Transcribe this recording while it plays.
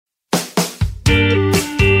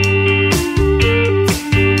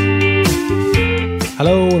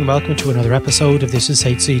Hello and welcome to another episode of This is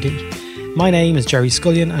HCD. My name is Jerry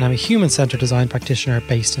Scullion and I'm a human-centred design practitioner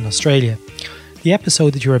based in Australia. The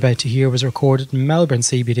episode that you're about to hear was recorded in Melbourne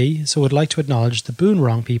CBD, so I'd like to acknowledge the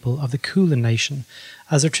Boonwurrung people of the Kulin Nation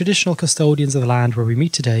as the traditional custodians of the land where we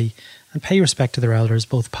meet today and pay respect to their elders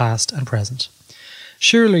both past and present.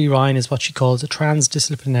 Chirryl-Lee Ryan is what she calls a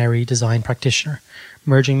transdisciplinary design practitioner,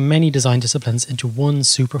 merging many design disciplines into one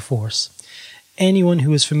super force. Anyone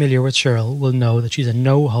who is familiar with Chirryl will know that she's a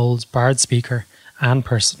no-holds-barred speaker and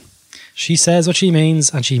person. She says what she means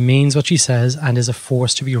and she means what she says and is a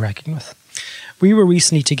force to be reckoned with. We were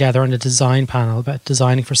recently together on a design panel about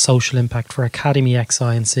designing for social impact for Academy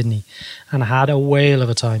XI in Sydney and had a whale of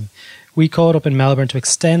a time. We caught up in Melbourne to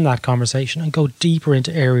extend that conversation and go deeper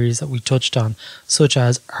into areas that we touched on, such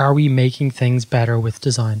as are we making things better with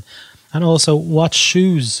design? And also, what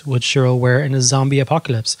shoes would Chirryl wear in a zombie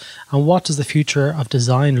apocalypse? And what does the future of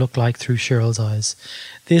design look like through Chirryl's eyes?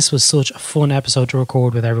 This was such a fun episode to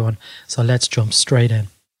record with everyone, so let's jump straight in.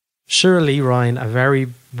 Chirryl-Lee Ryan, a very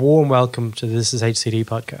warm welcome to the This is HCD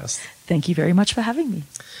podcast. Thank you very much for having me.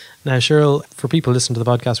 Now, Chirryl, for people listening to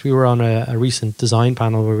the podcast, we were on a recent design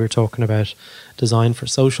panel where we were talking about design for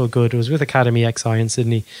social good. It was with Academy XI in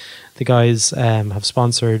Sydney. The guys have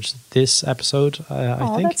sponsored this episode, I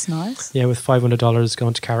think. Oh, that's nice. Yeah, with $500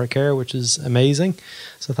 going to Carrot Care, which is amazing.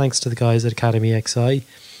 So thanks to the guys at Academy XI.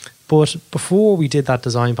 But before we did that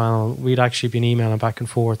design panel, we'd actually been emailing back and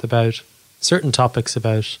forth about certain topics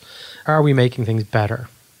about are we making things better?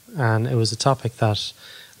 And it was a topic that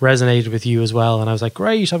resonated with you as well. And I was like,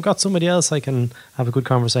 great, I've got somebody else I can have a good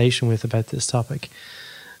conversation with about this topic.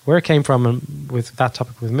 Where it came from with that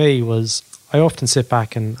topic with me was I often sit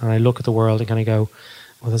back and I look at the world and kind of go,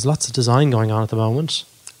 well, there's lots of design going on at the moment,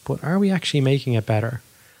 but are we actually making it better?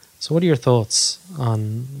 So what are your thoughts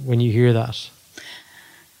on when you hear that?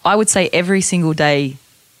 I would say every single day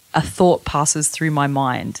a thought passes through my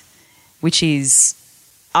mind, which is,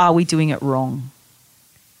 are we doing it wrong?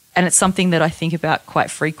 And it's something that I think about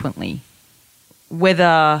quite frequently.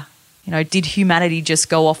 Whether, did humanity just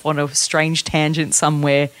go off on a strange tangent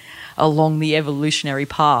somewhere along the evolutionary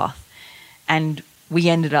path and we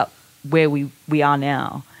ended up where we are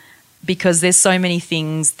now? Because there's so many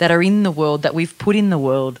things that are in the world, that we've put in the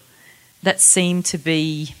world, that seem to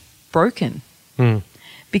be broken.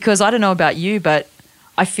 Because I don't know about you, but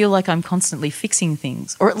I feel like I'm constantly fixing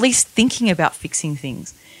things, or at least thinking about fixing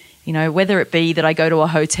things. Whether it be that I go to a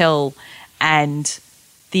hotel and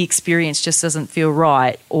the experience just doesn't feel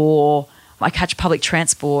right, or I catch public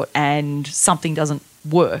transport and something doesn't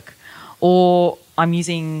work, or I'm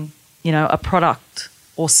using, a product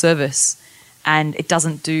or service and it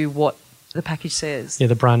doesn't do what the package says. Yeah,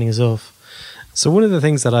 the branding is off. So one of the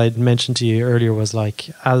things that I'd mentioned to you earlier was like,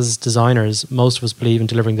 as designers, most of us believe in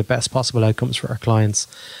delivering the best possible outcomes for our clients.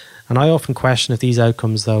 And I often question if these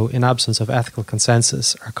outcomes, though, in absence of ethical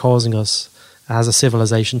consensus, are causing us as a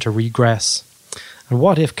civilization to regress. And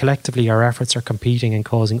what if collectively our efforts are competing and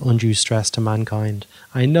causing undue stress to mankind?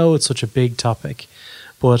 I know it's such a big topic,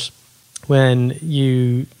 but when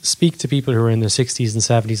you speak to people who are in their 60s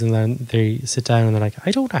and 70s and then they sit down and they're like,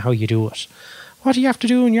 I don't know how you do it. What do you have to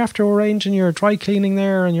do? And you're after arranging your dry cleaning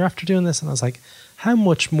there and you're after doing this. And I was like, how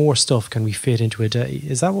much more stuff can we fit into a day?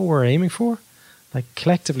 Is that what we're aiming for? Like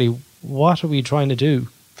collectively, what are we trying to do?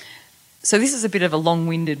 So this is a bit of a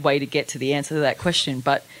long-winded way to get to the answer to that question,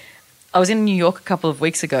 but I was in New York a couple of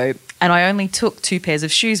weeks ago and I only took 2 pairs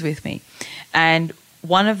of shoes with me. And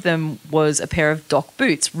one of them was a pair of dock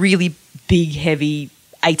boots, really big, heavy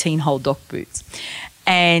 18-hole dock boots.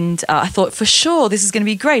 And I thought, for sure, this is going to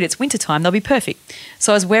be great. It's wintertime. They'll be perfect.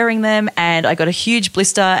 So I was wearing them and I got a huge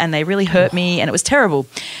blister and they really hurt me and it was terrible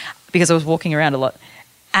because I was walking around a lot.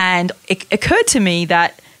 And it occurred to me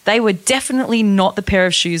that they were definitely not the pair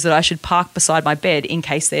of shoes that I should park beside my bed in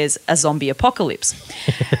case there's a zombie apocalypse.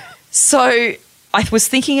 So I was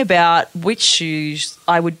thinking about which shoes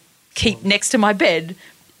I would keep next to my bed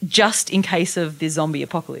just in case of the zombie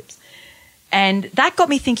apocalypse. And that got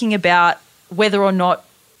me thinking about whether or not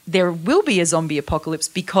there will be a zombie apocalypse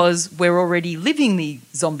because we're already living the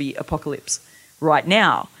zombie apocalypse right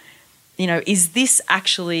now. Is this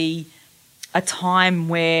actually a time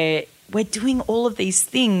where we're doing all of these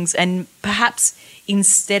things and perhaps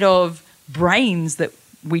instead of brains that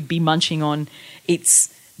we'd be munching on,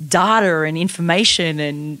 it's data and information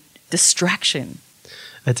and distraction?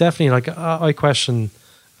 It definitely, I question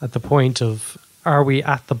at the point of, are we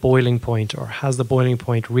at the boiling point or has the boiling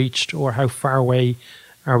point reached, or how far away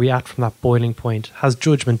are we at from that boiling point? Has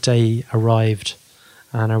Judgment Day arrived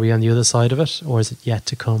and are we on the other side of it, or is it yet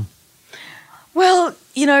to come? Well,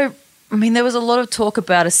 there was a lot of talk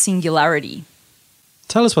about a singularity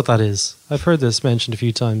Tell us what that is. I've heard this mentioned a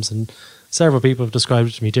few times and several people have described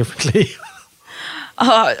it to me differently.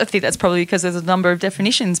 I think that's probably because there's a number of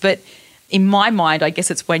definitions. But in my mind, I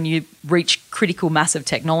guess it's when you reach critical mass of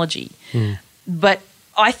technology. But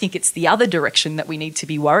I think it's the other direction that we need to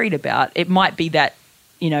be worried about. It might be that,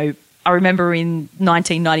 I remember in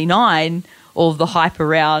 1999, all of the hype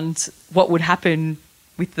around what would happen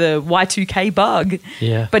with the Y2K bug.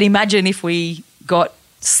 Yeah. But imagine if we got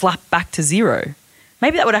slapped back to zero.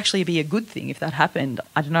 Maybe that would actually be a good thing if that happened.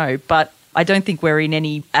 I don't know. But I don't think we're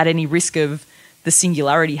at any risk of the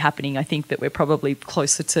singularity happening. I think that we're probably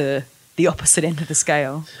closer to the opposite end of the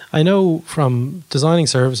scale. I know from designing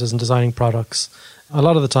services and designing products, a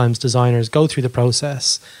lot of the times designers go through the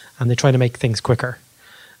process and they try to make things quicker.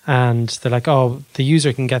 And they're like, oh, the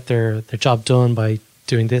user can get their job done by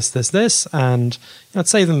doing this, and it'd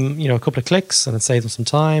save them, a couple of clicks and it'd save them some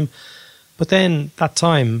time. But then that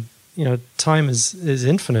time, time is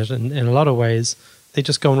infinite in a lot of ways. They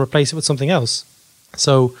just go and replace it with something else.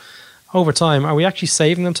 So over time, are we actually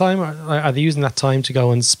saving them time? Are they using that time to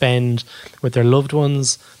go and spend with their loved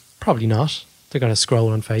ones? Probably not. They're going to scroll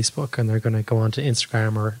on Facebook and they're going to go onto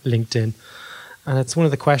Instagram or LinkedIn. And it's one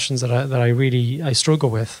of the questions that I struggle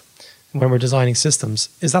with when we're designing systems.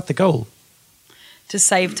 Is that the goal? To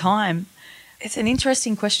save time. It's an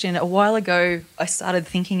interesting question. A while ago, I started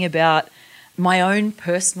thinking about my own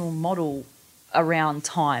personal model around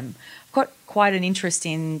time. I've got quite an interest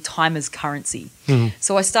in time as currency.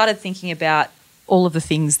 So I started thinking about all of the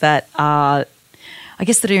things that are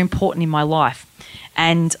important in my life.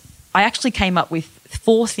 And I actually came up with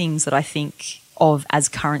 4 things that I think of as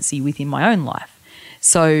currency within my own life.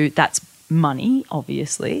 So that's money,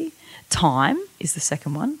 obviously. Time is the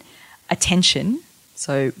second one. Attention,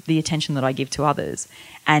 so the attention that I give to others.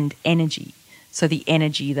 And energy, so the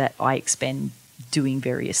energy that I expend doing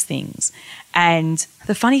various things. And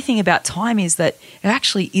the funny thing about time is that it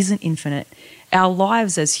actually isn't infinite. Our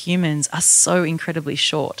lives as humans are so incredibly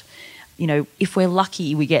short. If we're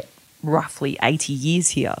lucky, we get roughly 80 years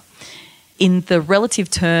here. In the relative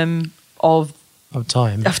term of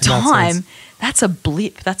time, that's a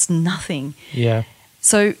blip. That's nothing. Yeah.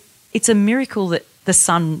 So it's a miracle that the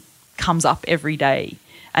sun comes up every day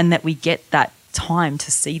and that we get that time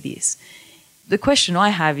to see this. The question I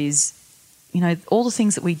have is, all the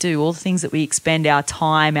things that we do, all the things that we expend our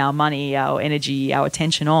time, our money, our energy, our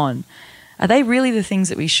attention on, are they really the things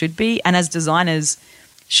that we should be? And as designers,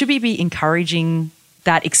 should we be encouraging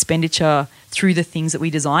that expenditure through the things that we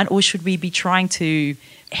design, or should we be trying to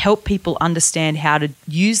help people understand how to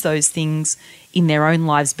use those things in their own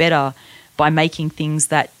lives better by making things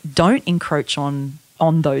that don't encroach on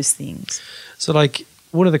those things? So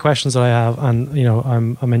one of the questions that I have, and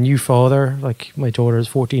I'm a new father, like my daughter is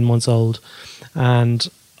 14 months old, and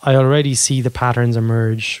I already see the patterns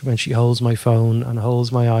emerge when she holds my phone and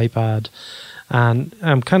holds my iPad. And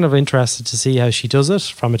I'm kind of interested to see how she does it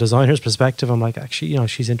from a designer's perspective. I'm like, actually,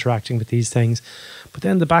 she's interacting with these things. But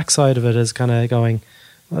then the backside of it is kind of going,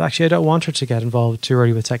 well, actually, I don't want her to get involved too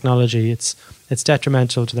early with technology. It's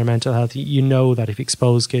detrimental to their mental health. You know that if you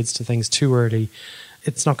expose kids to things too early,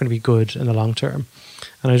 it's not going to be good in the long term.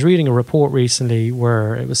 And I was reading a report recently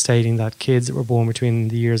where it was stating that kids that were born between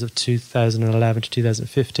the years of 2011 to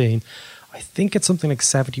 2015, I think it's something like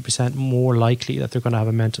 70% more likely that they're going to have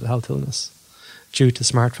a mental health illness due to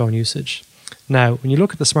smartphone usage. Now, when you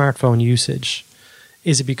look at the smartphone usage,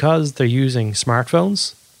 is it because they're using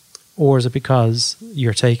smartphones, or is it because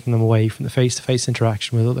you're taking them away from the face-to-face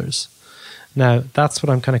interaction with others? Now, that's what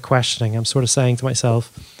I'm kind of questioning. I'm sort of saying to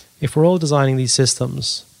myself, if we're all designing these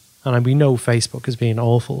systems, and we know Facebook is being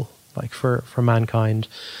awful, for mankind,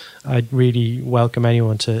 I'd really welcome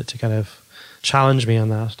anyone to kind of challenge me on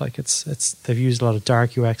that. They've used a lot of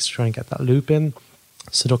dark UX to try and get that loop in,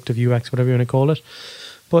 seductive UX, whatever you want to call it.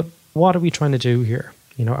 But what are we trying to do here?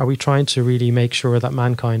 Are we trying to really make sure that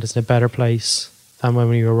mankind is in a better place than when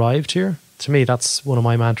we arrived here? To me, that's one of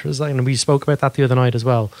my mantras. And we spoke about that the other night as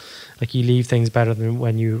well. You leave things better than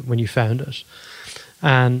when you found it.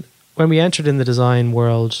 And when we entered in the design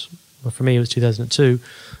world, well, for me it was 2002,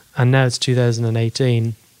 and now it's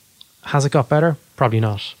 2018. Has it got better? Probably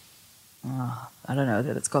not. I don't know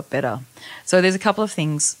that it's got better. So there's a couple of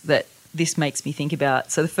things that this makes me think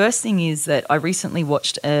about. So the first thing is that I recently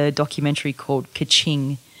watched a documentary called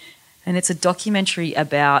Ka-Ching, and it's a documentary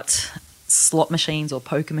about slot machines or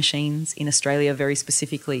poker machines in Australia very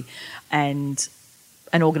specifically, and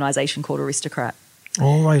an organisation called Aristocrat.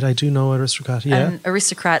 Oh, right, I do know Aristocrat, yeah. And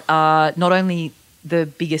Aristocrat are not only the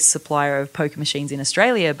biggest supplier of poker machines in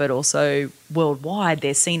Australia, but also worldwide.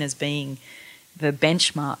 They're seen as being the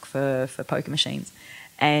benchmark for poker machines.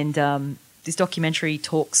 And This documentary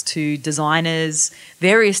talks to designers,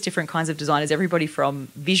 various different kinds of designers, everybody from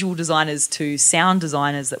visual designers to sound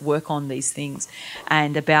designers that work on these things,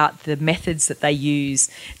 and about the methods that they use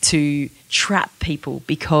to trap people,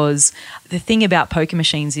 because the thing about poker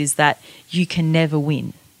machines is that you can never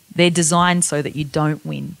win. They're designed so that you don't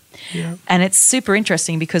win. Yeah. And it's super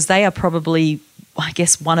interesting because they are probably, I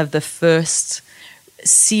guess, one of the first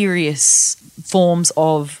serious forms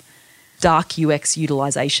of dark UX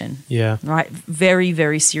utilization. Yeah. Right? Very,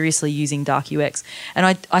 very seriously using dark UX. And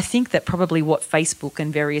I think that probably what Facebook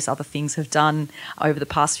and various other things have done over the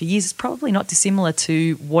past few years is probably not dissimilar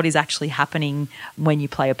to what is actually happening when you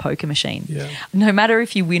play a poker machine. Yeah. No matter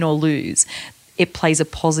if you win or lose, it plays a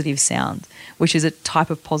positive sound, which is a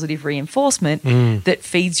type of positive reinforcement that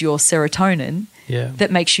feeds your serotonin,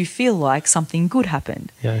 that makes you feel like something good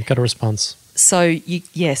happened. Yeah, got a response. So,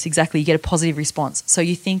 yes, exactly. You get a positive response. So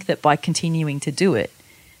you think that by continuing to do it,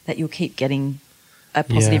 that you'll keep getting a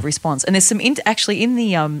positive response. And there's some, actually in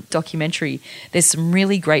the documentary, there's some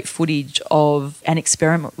really great footage of an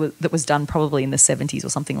experiment that was done probably in the 70s or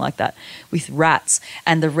something like that with rats,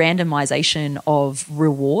 and the randomization of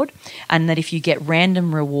reward. And that if you get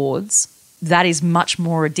random rewards, that is much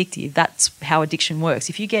more addictive. That's how addiction works.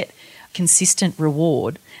 If you get consistent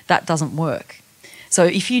reward, that doesn't work. So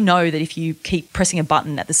if you know that if you keep pressing a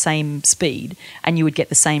button at the same speed and you would get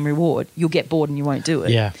the same reward, you'll get bored and you won't do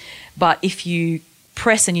it. Yeah. But if you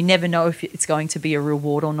press and you never know if it's going to be a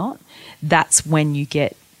reward or not, that's when you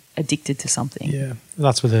get addicted to something. Yeah,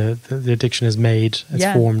 that's where the addiction is made, it's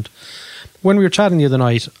formed. When we were chatting the other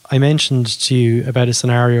night, I mentioned to you about a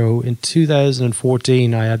scenario in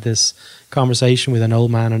 2014. I had this conversation with an old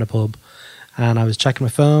man in a pub, and I was checking my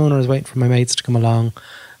phone, I was waiting for my mates to come along,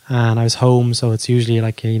 and I was home, so it's usually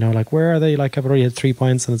like, you know, like, where are they? Like, I've already had 3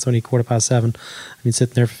 pints and it's only 7:15. I've been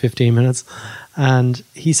sitting there for 15 minutes. And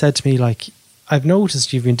he said to me, like, I've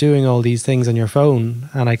noticed you've been doing all these things on your phone.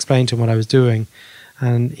 And I explained to him what I was doing.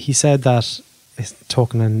 And he said that,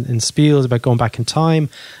 talking in spiels about going back in time,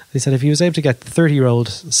 he said if he was able to get the 30-year-old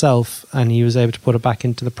self and he was able to put it back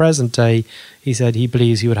into the present day, he said he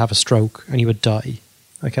believes he would have a stroke and he would die.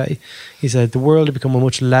 Okay? He said the world had become a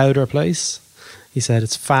much louder place. He said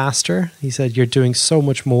it's faster. He said you're doing so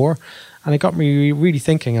much more. And it got me really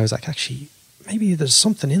thinking. I was like, actually, maybe there's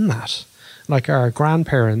something in that. Like our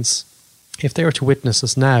grandparents, if they were to witness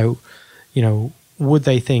us now, you know, would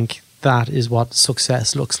they think that is what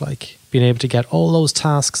success looks like? Being able to get all those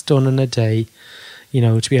tasks done in a day, you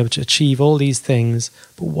know, to be able to achieve all these things.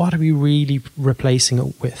 But what are we really replacing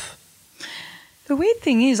it with? The weird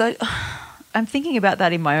thing is I'm thinking about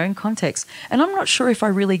that in my own context, and I'm not sure if I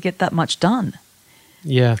really get that much done.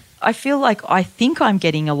 Yeah. I feel like I think I'm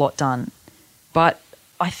getting a lot done, but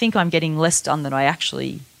I think I'm getting less done than I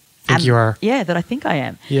actually think am. You are. Yeah, that I think I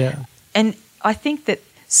am. Yeah. And I think that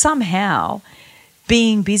somehow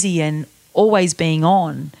being busy and always being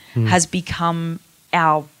on has become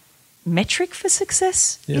our metric for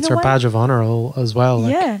success. Yeah, it's our badge of honor as well.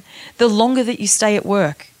 Like. Yeah. The longer that you stay at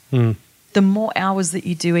work, the more hours that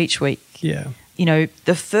you do each week. Yeah. You know,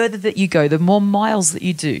 the further that you go, the more miles that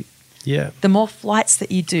you do. Yeah. The more flights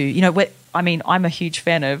that you do. You know, I'm a huge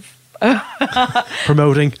fan of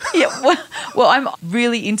promoting. Yeah. Well, I'm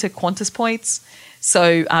really into Qantas points. So,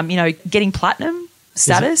 you know, getting platinum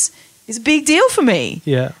status is a big deal for me.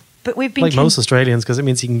 Yeah. But we've been... Like most Australians, because it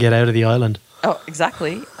means you can get out of the island. Oh,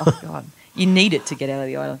 exactly. Oh, God. You need it to get out of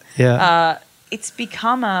the island. Yeah. It's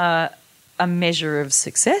become a measure of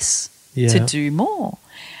success to do more.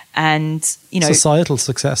 And, you know... Societal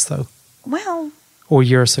success, though. Well... Or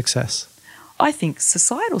your success? I think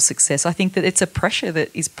societal success. I think that it's a pressure that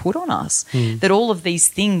is put on us, that all of these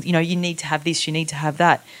things, you know, you need to have this, you need to have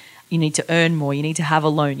that, you need to earn more, you need to have a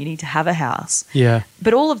loan, you need to have a house. Yeah.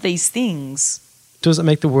 But all of these things... Does it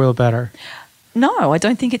make the world better? No, I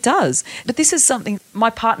don't think it does. But this is something,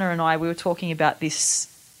 my partner and I, we were talking about this,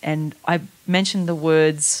 and I mentioned the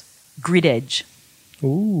words grid edge.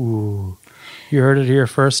 Ooh. You heard it here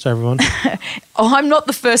first, everyone. I'm not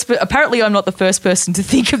the first, but apparently I'm not the first person to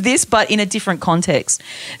think of this, but in a different context.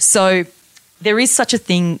 So there is such a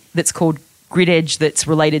thing that's called grid edge that's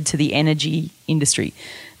related to the energy industry.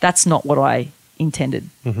 That's not what I intended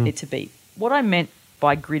it to be. What I meant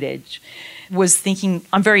by grid edge was thinking,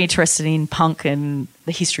 I'm very interested in punk and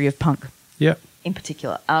the history of punk in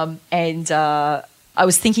particular. And I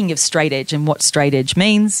was thinking of straight edge and what straight edge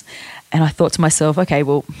means. And I thought to myself, okay,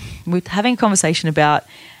 well, we're having a conversation about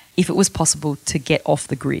if it was possible to get off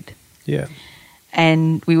the grid. Yeah.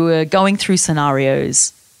 And we were going through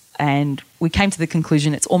scenarios and we came to the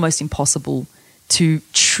conclusion it's almost impossible to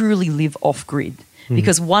truly live off grid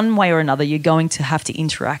because one way or another you're going to have to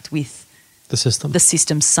interact with The system. The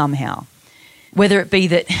system somehow. Whether it be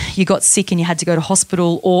that you got sick and you had to go to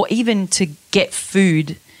hospital, or even to get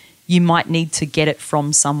food, you might need to get it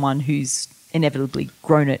from someone who's inevitably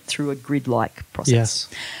grown it through a grid-like process. Yes.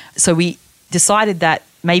 So we decided that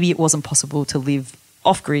maybe it wasn't possible to live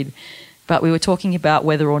off-grid, but we were talking about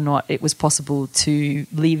whether or not it was possible to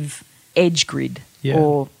live edge grid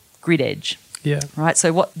or grid edge. Yeah. Right?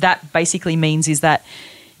 So what that basically means is that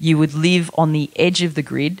you would live on the edge of the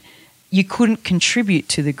grid. You couldn't contribute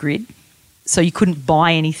to the grid, so you couldn't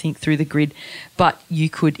buy anything through the grid, but you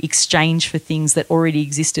could exchange for things that already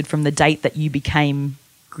existed from the date that you became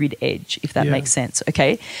grid edge, if that makes sense.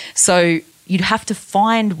 Okay. So you'd have to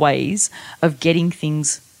find ways of getting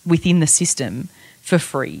things within the system for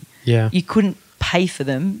free. Yeah. You couldn't pay for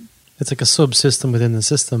them. It's like a subsystem within the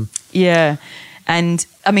system. Yeah. And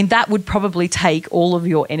I mean, that would probably take all of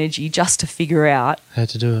your energy just to figure out how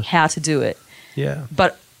to do it. Yeah.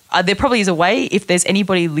 But there probably is a way. If there's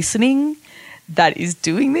anybody listening that is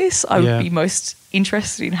doing this, I would be most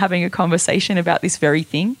interested in having a conversation about this very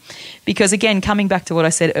thing. Because again, coming back to what I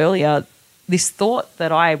said earlier, this thought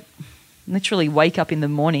that I literally wake up in the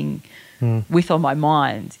morning with on my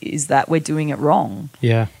mind is that we're doing it wrong.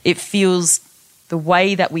 Yeah. It feels the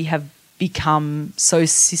way that we have become so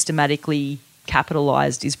systematically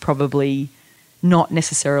capitalized is probably not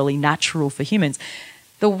necessarily natural for humans.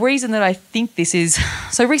 The reason that I think this is,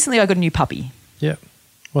 so recently I got a new puppy. Yeah.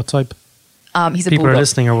 What type? He's a People bulldog. are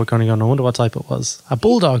listening are going to go, no wonder what type it was. A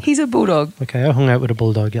bulldog? He's a bulldog. Okay, I hung out with a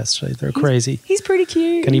bulldog yesterday. They're crazy. He's pretty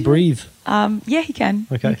cute. Can he breathe? Yeah, he can.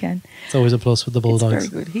 Okay. He can. It's always a plus with the bulldogs. It's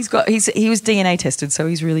very good. He was DNA tested, so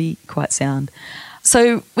he's really quite sound.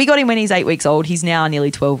 So we got him when he's 8 weeks old. He's now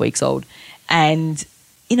nearly 12 weeks old. And,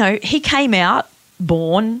 you know, he came out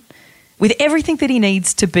born with everything that he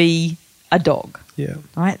needs to be a dog. Yeah.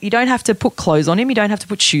 Right? You don't have to put clothes on him. You don't have to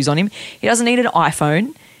put shoes on him. He doesn't need an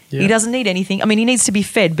iPhone. Yeah. He doesn't need anything. I mean, he needs to be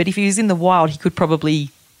fed, but if he was in the wild, he could probably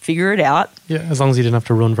figure it out. Yeah, as long as he didn't have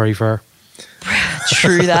to run very far.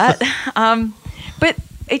 True that. But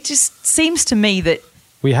it just seems to me that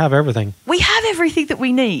we have everything. We have everything that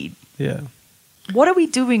we need. Yeah. What are we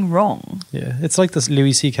doing wrong? Yeah, it's like this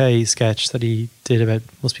Louis C.K. sketch that he did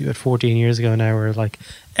must be about 14 years ago now, where like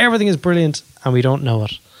everything is brilliant and we don't know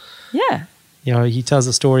it. Yeah. You know, he tells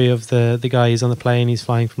the story of the guy who's on the plane, he's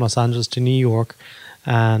flying from Los Angeles to New York,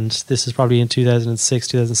 and this is probably in 2006,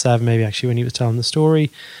 2007 maybe actually when he was telling the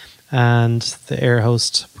story, and the air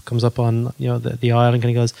host comes up on, you know, the aisle and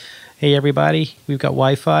kind of goes, hey everybody, we've got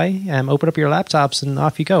Wi-Fi, open up your laptops and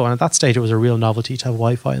off you go. And at that stage it was a real novelty to have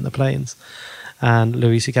Wi-Fi in the planes. And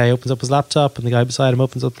Louis C.K. opens up his laptop and the guy beside him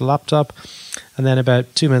opens up the laptop, and then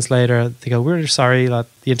about 2 minutes later they go, we're sorry that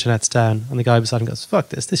the internet's down, and the guy beside him goes, fuck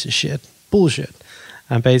this is shit, bullshit.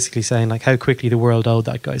 And basically saying like how quickly the world owed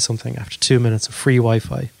that guy something after 2 minutes of free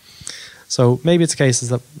Wi-Fi. So maybe it's a case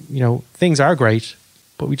that, you know, things are great,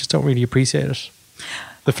 but we just don't really appreciate it.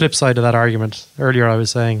 The flip side of that argument, earlier I was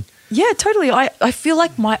saying. Yeah, totally. I feel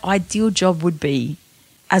like my ideal job would be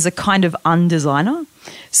as a kind of undesigner.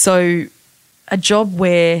 So a job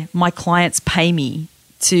where my clients pay me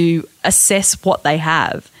to assess what they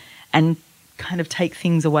have and kind of take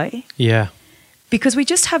things away. Yeah. Because we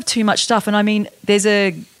just have too much stuff. And I mean, there's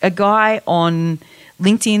a guy on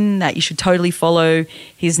LinkedIn that you should totally follow.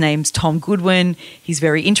 His name's Tom Goodwin. He's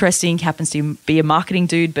very interesting, happens to be a marketing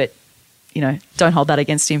dude, but, you know, don't hold that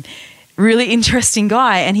against him. Really interesting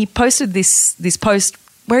guy. And he posted this post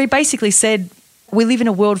where he basically said, we live in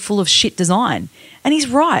a world full of shit design. And he's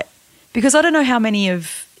right. Because I don't know how many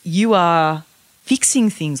of you are fixing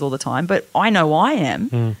things all the time, but I know I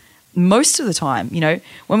am. Most of the time, you know,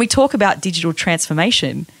 when we talk about digital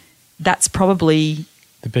transformation, that's probably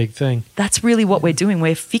the big thing. That's really what we're doing.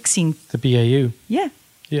 We're fixing the BAU. Yeah.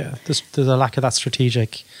 Yeah. There's a lack of that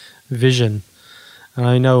strategic vision. And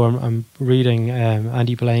I know I'm reading,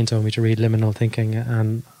 Andy Blaine told me to read Liminal Thinking,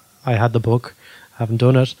 and I had the book, haven't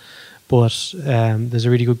done it, but there's a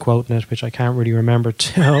really good quote in it, which I can't really remember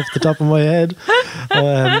off the top of my head.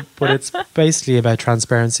 But it's basically about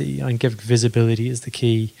transparency, and giving visibility is the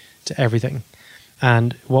key to everything.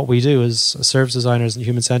 And what we do as service designers and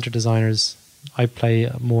human-centered designers, I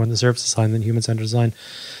play more in the service design than human-centered design,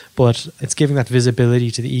 but it's giving that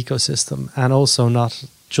visibility to the ecosystem, and also not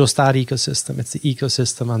just that ecosystem, it's the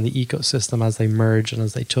ecosystem and the ecosystem as they merge and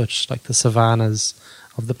as they touch, like the savannas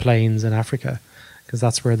of the plains in Africa, because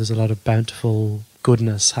that's where there's a lot of bountiful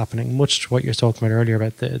goodness happening, much to what you were talking about earlier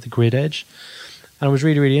about the grid edge. And it was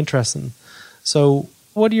really, really interesting. So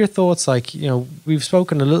what are your thoughts? Like, you know, we've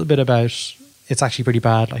spoken a little bit about it's actually pretty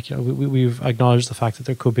bad. Like, you know, we've acknowledged the fact that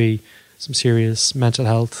there could be some serious mental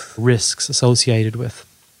health risks associated with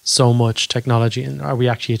so much technology, and are we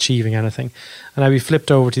actually achieving anything? And we flipped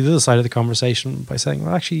over to the other side of the conversation by saying,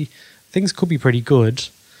 well, actually, things could be pretty good,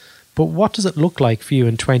 but what does it look like for you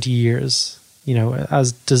in 20 years? You know,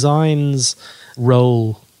 as design's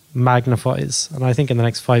role magnifies, and I think in the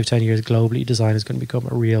next 5-10 years globally, design is going to become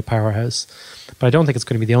a real powerhouse. But I don't think it's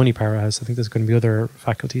going to be the only powerhouse. I think there's going to be other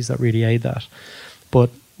faculties that really aid that. But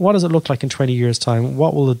what does it look like in 20 years' time?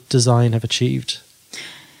 What will the design have achieved?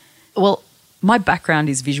 Well, my background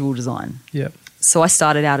is visual design. Yeah. So I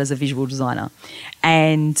started out as a visual designer.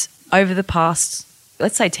 And over the past,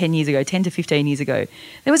 let's say 10 to 15 years ago,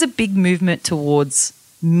 there was a big movement towards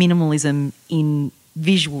minimalism in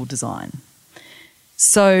visual design.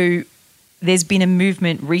 So there's been a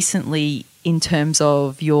movement recently in terms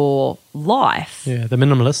of your life. Yeah, the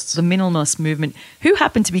minimalists. The minimalist movement, who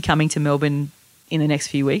happen to be coming to Melbourne in the next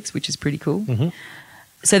few weeks, which is pretty cool. Mm-hmm.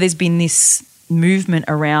 So there's been this movement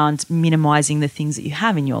around minimizing the things that you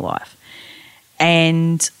have in your life.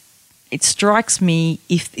 And it strikes me,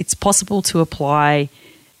 if it's possible to apply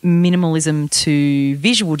minimalism to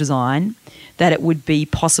visual design, that it would be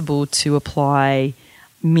possible to apply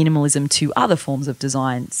minimalism to other forms of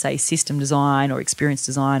design, say system design or experience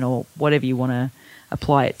design or whatever you want to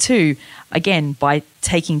apply it to, again, by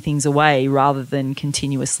taking things away rather than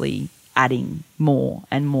continuously adding more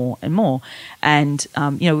and more and more. And,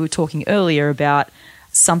 we were talking earlier about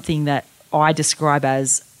something that I describe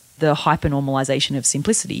as the hypernormalization of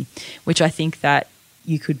simplicity, which I think that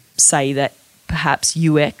you could say that perhaps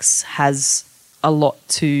UX has a lot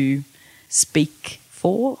to speak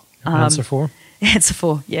for. Answer for? Answer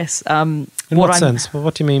for, yes. In what sense? Well,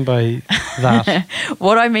 what do you mean by that?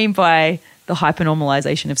 What I mean by the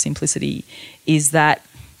hypernormalization of simplicity is that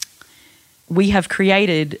we have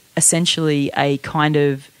created essentially a kind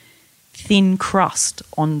of thin crust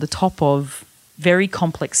on the top of very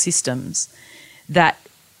complex systems that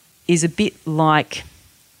is a bit like,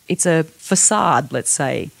 it's a facade, let's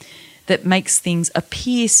say, that makes things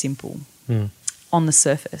appear simple on the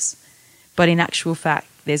surface. But in actual fact,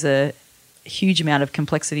 there's a huge amount of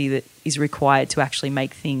complexity that is required to actually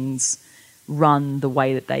make things run the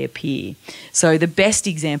way that they appear. So the best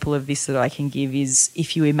example of this that I can give is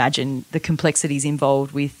if you imagine the complexities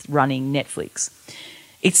involved with running Netflix.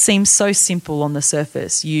 It seems so simple on the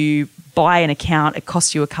surface. You buy an account, it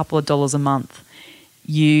costs you a couple of dollars a month.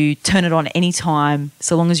 You turn it on any time,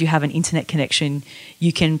 so long as you have an internet connection,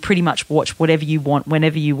 you can pretty much watch whatever you want,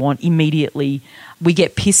 whenever you want, immediately. We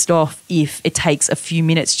get pissed off if it takes a few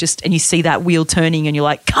minutes just, and you see that wheel turning and you're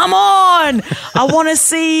like, come on, I want to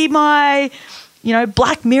see my,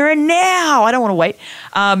 Black Mirror now. I don't want to wait.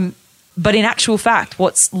 But in actual fact,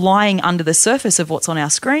 what's lying under the surface of what's on our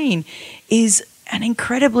screen is an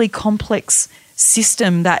incredibly complex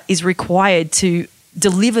system that is required to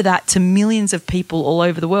deliver that to millions of people all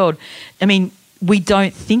over the world. I mean, we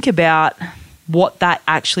don't think about what that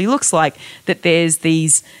actually looks like, that there's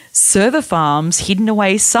these server farms hidden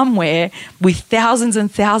away somewhere with thousands and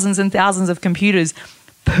thousands and thousands of computers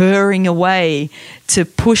purring away to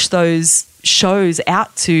push those shows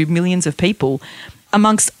out to millions of people,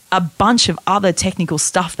 amongst a bunch of other technical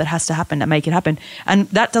stuff that has to happen to make it happen. And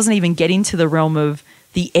that doesn't even get into the realm of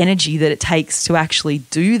the energy that it takes to actually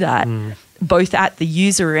do that, both at the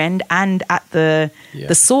user end and at the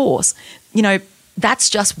source. That's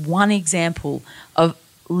just one example of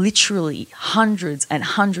literally hundreds and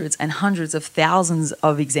hundreds and hundreds of thousands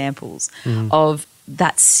of examples of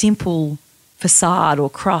that simple facade or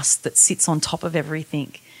crust that sits on top of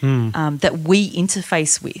everything that we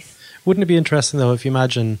interface with. Wouldn't it be interesting, though, if you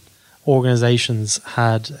imagine organizations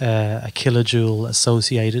had a kilojoule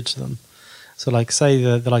associated to them? So, like, say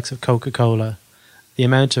the likes of Coca-Cola, the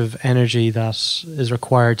amount of energy that is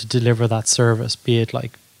required to deliver that service, be it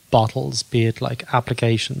like bottles, be it like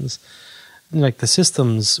applications, like the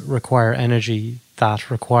systems require energy that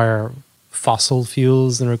require fossil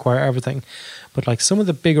fuels and require everything. But like some of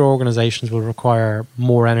the bigger organizations will require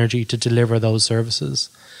more energy to deliver those services.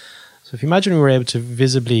 So if you imagine we were able to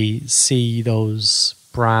visibly see those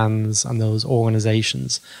brands and those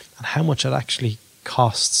organizations and how much it actually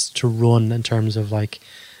costs to run in terms of like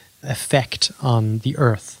effect on the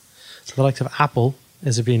earth. So the likes of Apple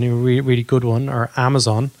is being a really, really good one, or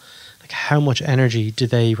Amazon, like how much energy do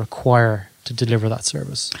they require to deliver that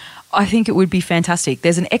service? I think it would be fantastic.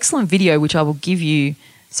 There's an excellent video which I will give you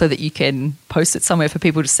so that you can post it somewhere for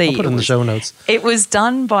people to see. I'll put it in the show notes. It was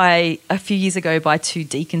done a few years ago by two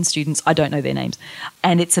Deakin students. I don't know their names.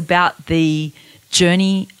 And it's about the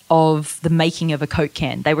journey of the making of a Coke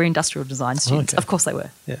can. They were industrial design students. Okay. Of course they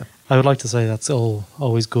were. Yeah. I would like to say that's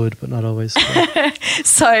always good, but not always.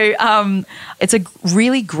 So it's a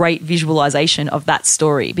really great visualization of that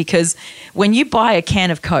story, because when you buy a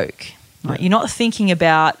can of Coke, right, you're not thinking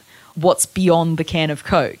about what's beyond the can of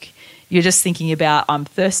Coke. You're just thinking about, I'm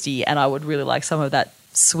thirsty and I would really like some of that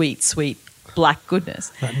sweet, sweet black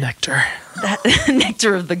goodness. That nectar. That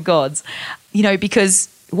nectar of the gods. Because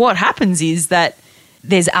what happens is that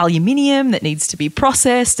there's aluminium that needs to be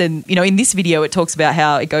processed. And, in this video, it talks about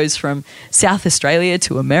how it goes from South Australia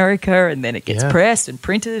to America, and then it gets pressed and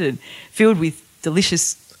printed and filled with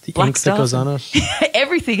delicious the black ink stuff. that goes on it.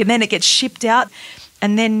 Everything. And then it gets shipped out.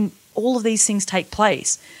 And then all of these things take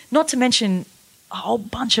place. Not to mention a whole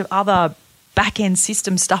bunch of other back-end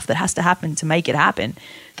system stuff that has to happen to make it happen.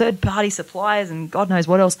 Third-party suppliers and God knows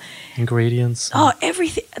what else. Ingredients. Oh,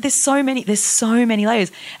 everything. There's so many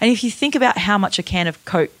layers. And if you think about how much a can of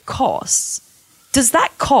Coke costs, does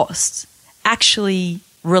that cost actually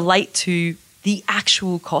relate to the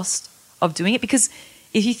actual cost of doing it? Because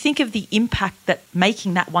if you think of the impact that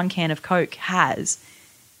making that one can of Coke has,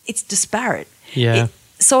 it's disparate. Yeah.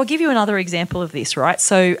 So I'll give you another example of this, right?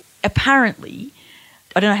 So apparently,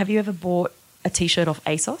 I don't know, have you ever bought a T-shirt off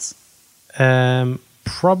ASOS?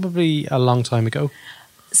 Probably a long time ago.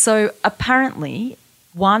 So apparently,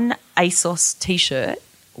 one ASOS T-shirt,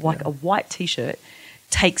 like a white T-shirt,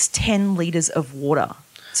 takes 10 litres of water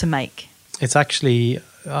to make. It's actually,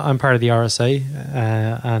 I'm part of the RSA,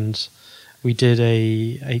 and we did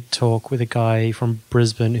a talk with a guy from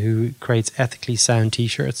Brisbane who creates ethically sound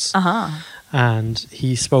T-shirts. Uh-huh. And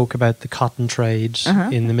he spoke about the cotton trade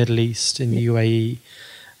in the Middle East, in the UAE,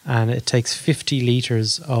 and it takes 50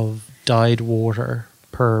 litres of dyed water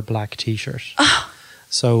per black T-shirt. Oh,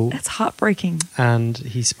 so that's heartbreaking. And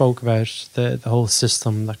he spoke about the whole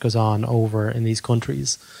system that goes on over in these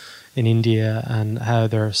countries, in India, and how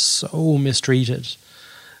they're so mistreated,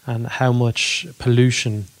 and how much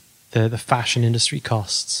pollution the fashion industry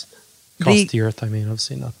costs the earth. I mean,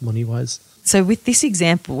 obviously not money-wise. So with this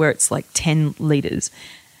example where it's like 10 litres,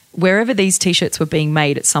 wherever these T-shirts were being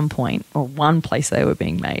made at some point, or one place they were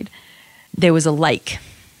being made, there was a lake,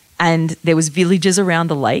 and there was villages around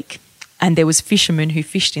the lake, and there was fishermen who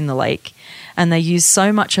fished in the lake, and they used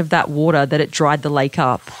so much of that water that it dried the lake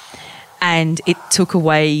up, and it took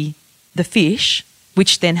away the fish,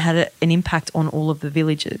 which then had an impact on all of the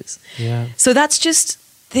villages. Yeah. So they're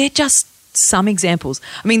just some examples.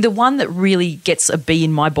 I mean, the one that really gets a bee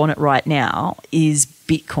in my bonnet right now is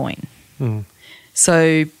Bitcoin.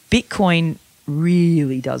 So Bitcoin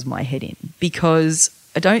really does my head in, because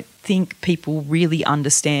I don't think people really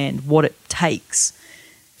understand what it takes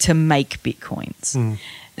to make Bitcoins.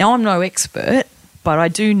 Now, I'm no expert, but I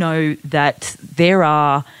do know that there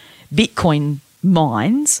are Bitcoin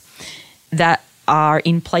mines that are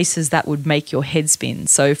in places that would make your head spin.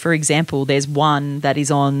 So, for example, there's one that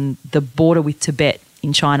is on the border with Tibet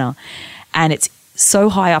in China, and it's so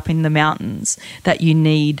high up in the mountains that you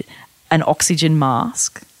need an oxygen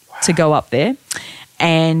mask to go up there,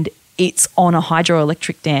 and it's on a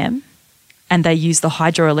hydroelectric dam, and they use the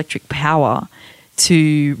hydroelectric power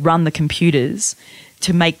to run the computers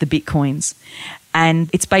to make the Bitcoins. And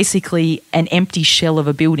it's basically an empty shell of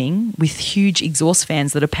a building with huge exhaust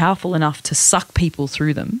fans that are powerful enough to suck people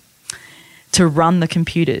through them to run the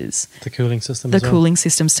computers. The cooling system. The cooling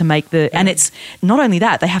systems to make the... And it's not only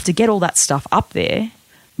that, they have to get all that stuff up there,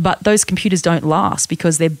 but those computers don't last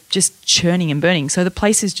because they're just churning and burning. So the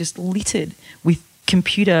place is just littered with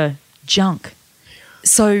computer junk.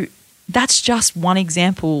 So that's just one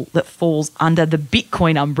example that falls under the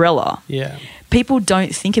Bitcoin umbrella. Yeah. People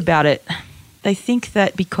don't think about it. They think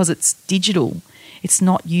that because it's digital, it's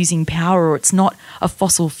not using power, or it's not a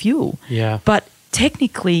fossil fuel. Yeah. But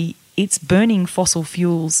technically, it's burning fossil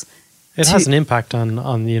fuels. It has an impact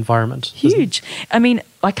on the environment. Huge. I mean,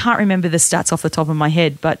 I can't remember the stats off the top of my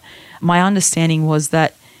head, but my understanding was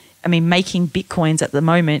that, I mean, making Bitcoins at the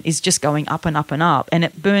moment is just going up and up and up, and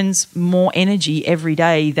it burns more energy every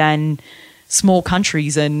day than small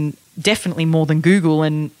countries, and definitely more than Google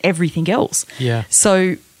and everything else. Yeah.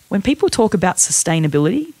 So when people talk about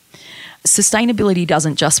sustainability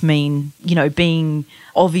doesn't just mean, being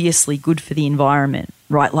obviously good for the environment,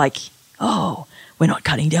 right? Like, oh, we're not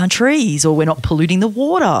cutting down trees, or we're not polluting the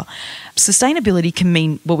water. Sustainability can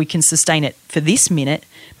mean, well, we can sustain it for this minute,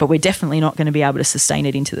 but we're definitely not going to be able to sustain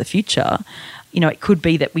it into the future. It could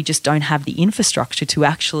be that we just don't have the infrastructure to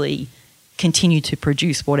actually continue to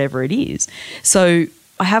produce whatever it is. So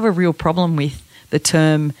I have a real problem with the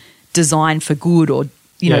term design for good or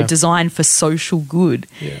design for social good,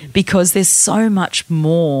 because there's so much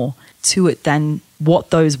more to it than what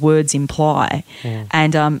those words imply.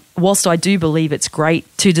 And whilst I do believe it's great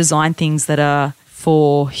to design things that are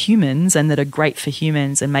for humans and that are great for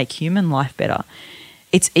humans and make human life better,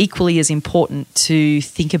 it's equally as important to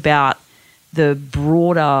think about the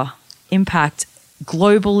broader impact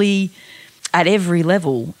globally at every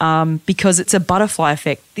level, because it's a butterfly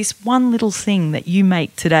effect. This one little thing that you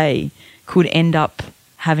make today could end up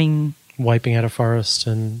wiping out a forest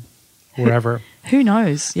and wherever. Who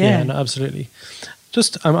knows? Yeah, no, absolutely.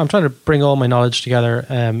 I'm trying to bring all my knowledge together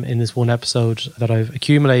in this one episode that I've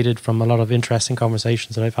accumulated from a lot of interesting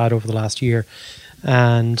conversations that I've had over the last year.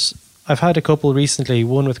 And I've had a couple recently,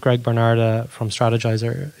 one with Greg Bernarda from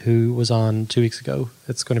Strategizer, who was on 2 weeks ago.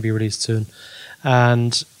 It's going to be released soon.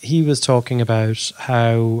 And he was talking about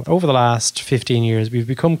how over the last 15 years, we've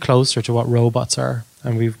become closer to what robots are.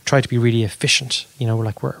 And we've tried to be really efficient.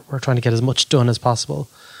 We're trying to get as much done as possible.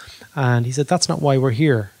 And he said, that's not why we're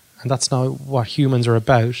here. And that's not what humans are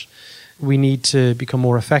about. We need to become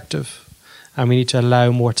more effective. And we need to allow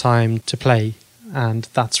more time to play. And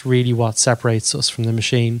that's really what separates us from the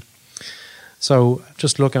machine. So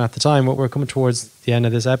just looking at the time, we're coming towards the end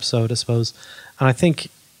of this episode, I suppose. And I think,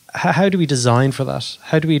 how do we design for that?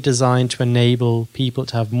 How do we design to enable people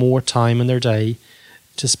to have more time in their day,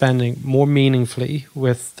 to spending more meaningfully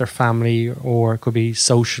with their family, or it could be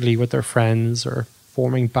socially with their friends, or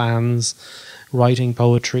forming bands, writing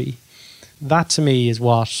poetry? That to me is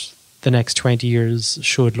what the next 20 years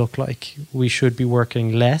should look like. We should be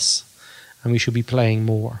working less and we should be playing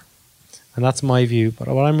more. And that's my view. But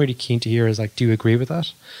what I'm really keen to hear is, do you agree with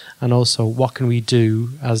that? And also, what can we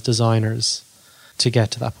do as designers to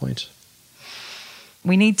get to that point?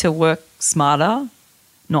 We need to work smarter,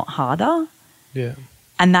 not harder. Yeah.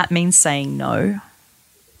 And that means saying no.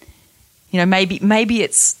 Maybe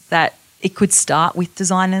it's that it could start with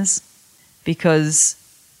designers, because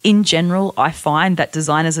in general, I find that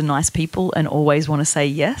designers are nice people and always want to say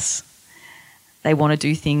yes. They want to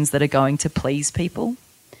do things that are going to please people.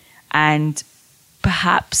 And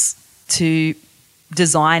perhaps to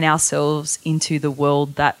design ourselves into the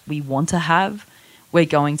world that we want to have, we're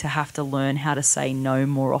going to have to learn how to say no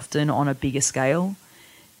more often on a bigger scale.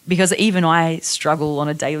 Because even I struggle on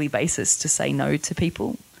a daily basis to say no to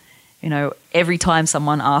people. Every time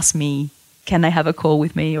someone asks me, can they have a call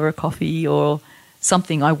with me or a coffee or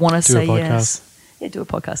something, I want to say yes. Yeah, do a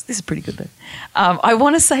podcast. This is pretty good though. I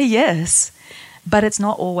want to say yes, but it's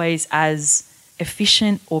not always as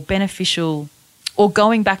efficient or beneficial, or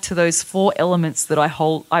going back to those 4 elements that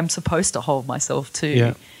I'm supposed to hold myself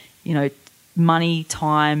to. Yeah. Money,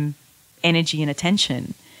 time, energy, and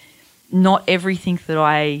attention. Not everything that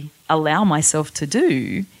I allow myself to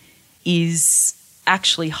do is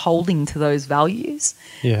actually holding to those values.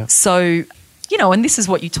 Yeah. So, and this is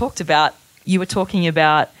what you talked about. You were talking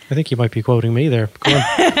about... I think you might be quoting me there. Go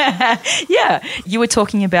on. Yeah. You were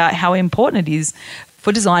talking about how important it is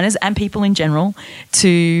for designers and people in general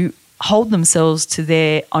to hold themselves to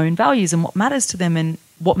their own values and what matters to them and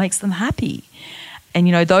what makes them happy. And,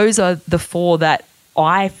 those are the 4 that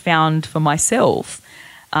I found for myself.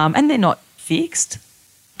 And they're not fixed,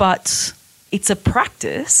 but it's a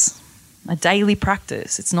practice, a daily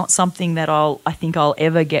practice. It's not something that I think I'll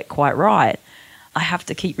ever get quite right. I have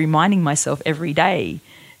to keep reminding myself every day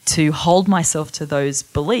to hold myself to those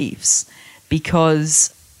beliefs,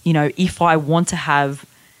 because, if I want to have,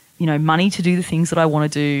 money to do the things that I want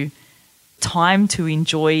to do, time to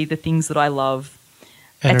enjoy the things that I love,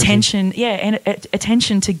 attention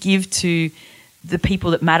to give to the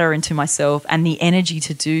people that matter and to myself, and the energy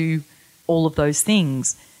to do all of those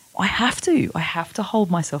things, I have to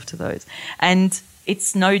hold myself to those. And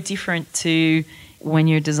it's no different to when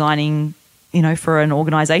you're designing, for an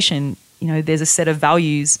organization. There's a set of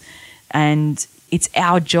values, and it's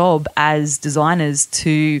our job as designers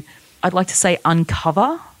to, I'd like to say,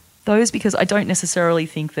 uncover those, because I don't necessarily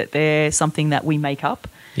think that they're something that we make up.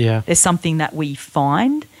 Yeah. There's something that we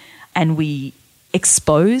find and we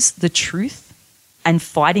expose the truth, and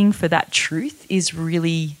fighting for that truth is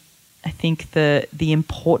really, I think, the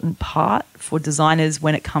important part for designers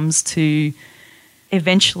when it comes to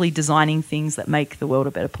eventually designing things that make the world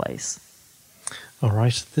a better place. All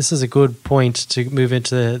right. This is a good point to move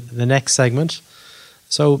into the next segment.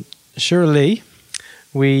 So, Chirryl-Lee,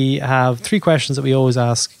 we have 3 questions that we always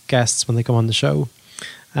ask guests when they come on the show.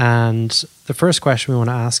 And the first question we want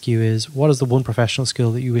to ask you is, what is the one professional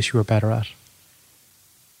skill that you wish you were better at?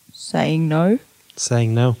 Saying no.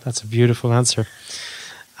 Saying no. That's a beautiful answer.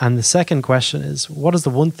 And the second question is, what is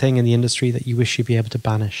the one thing in the industry that you wish you'd be able to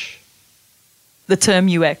banish? The term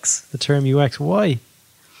UX. The term UX. Why?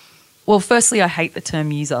 Well, firstly, I hate the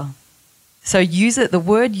term user. So user, the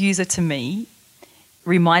word user to me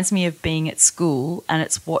reminds me of being at school, and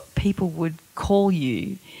it's what people would call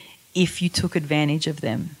you if you took advantage of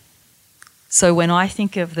them. So when I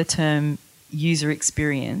think of the term user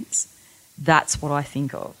experience, that's what I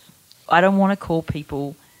think of. I don't want to call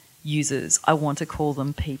people users. I want to call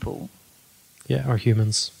them people. Yeah, or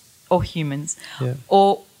humans. Or humans. Yeah.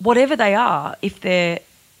 Or whatever they are. If they're,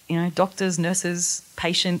 doctors, nurses,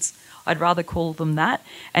 patients, I'd rather call them that.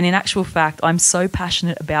 And in actual fact, I'm so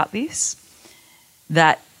passionate about this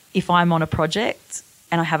that if I'm on a project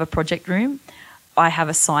and I have a project room, I have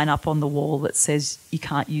a sign up on the wall that says you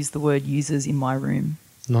can't use the word users in my room.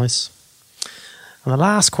 Nice. And the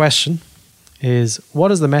last question is,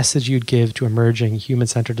 what is the message you'd give to emerging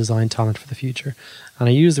human-centered design talent for the future? And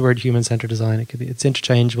I use the word human-centered design. It's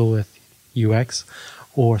interchangeable with UX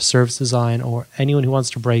or service design or anyone who wants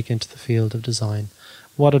to break into the field of design.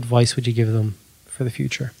 What advice would you give them for the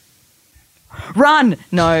future? Run!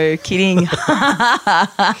 No, kidding.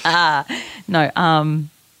 No,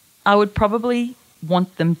 I would probably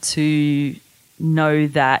want them to know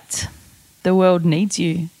that the world needs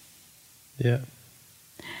you. Yeah.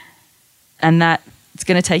 And that it's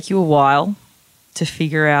going to take you a while to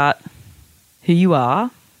figure out who you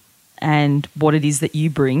are and what it is that you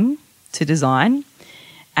bring to design.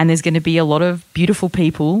 And there's going to be a lot of beautiful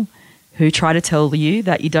people who try to tell you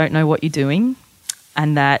that you don't know what you're doing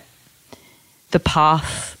and that the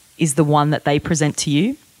path is the one that they present to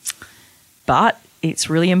you. But it's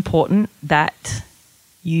really important that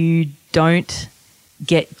you don't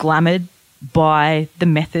get glamoured by the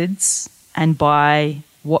methods and by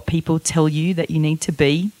what people tell you that you need to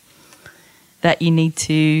be, that you need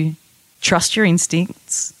to trust your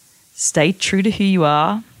instincts, stay true to who you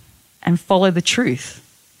are, and follow the truth,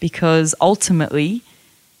 because ultimately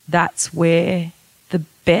that's where the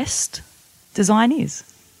best design is.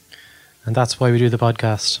 And that's why we do the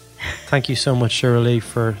podcast. Thank you so much, Chirryl-Lee,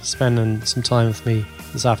 for spending some time with me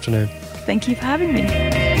this afternoon. Thank you for having me.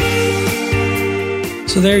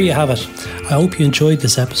 So there you have it. I hope you enjoyed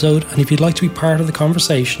this episode, and if you'd like to be part of the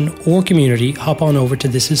conversation or community, hop on over to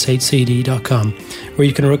thisishcd.com, where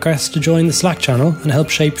you can request to join the Slack channel and help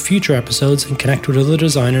shape future episodes and connect with other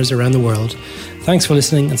designers around the world. Thanks for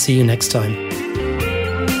listening, and see you next time.